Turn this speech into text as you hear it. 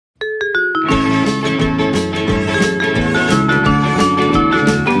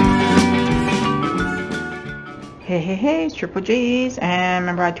TripleGs, and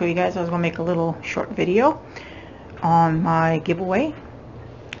remember I told you guys I was going to make a little short video on my giveaway,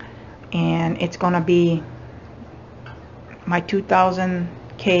 and it's going to be my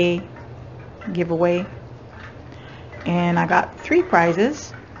 2000K giveaway, and I got 3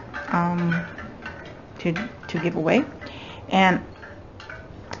 prizes to give away, and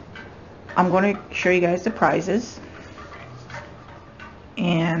I'm going to show you guys the prizes.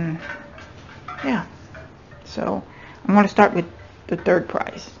 And yeah, so I'm going to start with the 3rd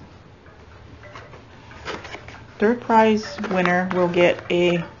prize. 3rd prize winner will get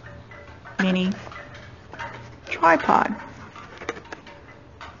a mini tripod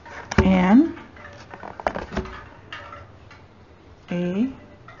and a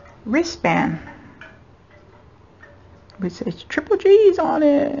wristband which says TripleGs on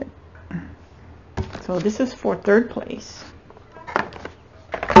it. So this is for 3rd place.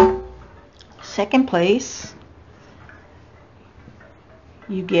 2nd place,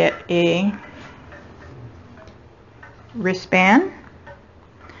 you get a wristband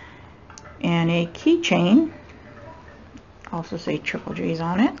and a keychain, also say TripleGs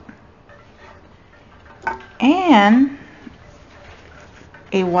on it, and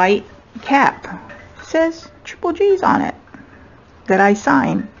a white cap, says TripleGs on it, that I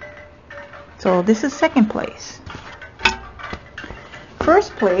signed. So this is 2nd place.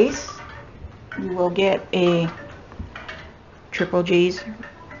 1st place, you will get a TripleGs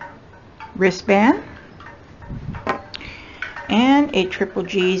wristband and a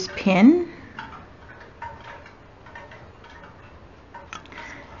TripleGs pin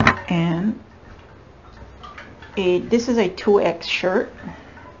and this is a 2X shirt,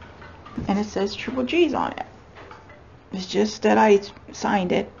 and it says TripleGs on it. It's just that I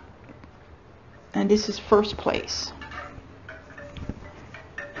signed it, and this is 1st place.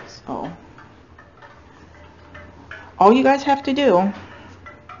 So all you guys have to do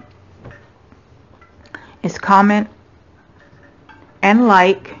is comment and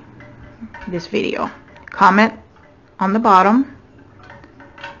like this video. Comment on the bottom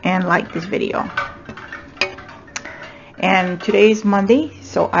and like this video. And today's Monday,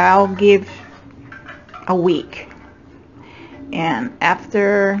 so I'll give a week. And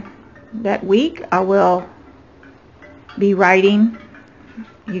after that week, I will be writing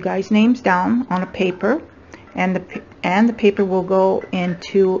you guys' names down on a paper, and the paper will go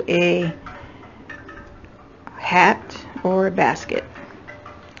into a hat or a basket,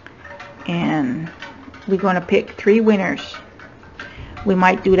 and we're going to pick 3 winners. We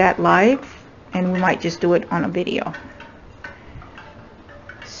might do that live, and we might just do it on a video.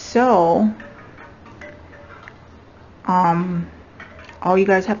 So all you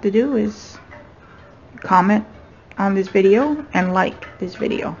guys have to do is comment on this video and like this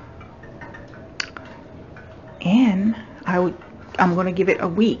video, and I'm going to give it a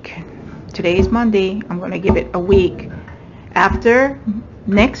week. Today is Monday. I'm going to give it a week. After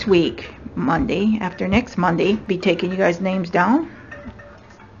next week, Monday, after next Monday, be taking you guys' names down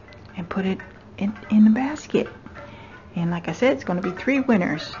and put it in the basket. And like I said, it's going to be 3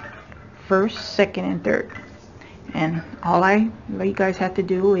 winners, 1st, 2nd, and 3rd. And all you guys have to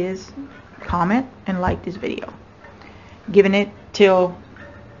do is comment and like this video. Giving it till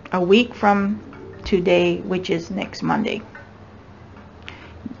a week from today, which is next Monday.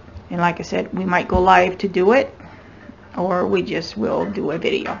 And like I said, we might go live to do it, or we just will do a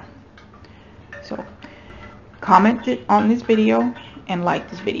video. So comment on this video and like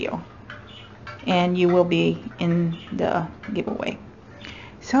this video, and you will be in the giveaway.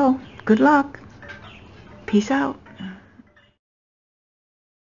 So good luck. Peace out.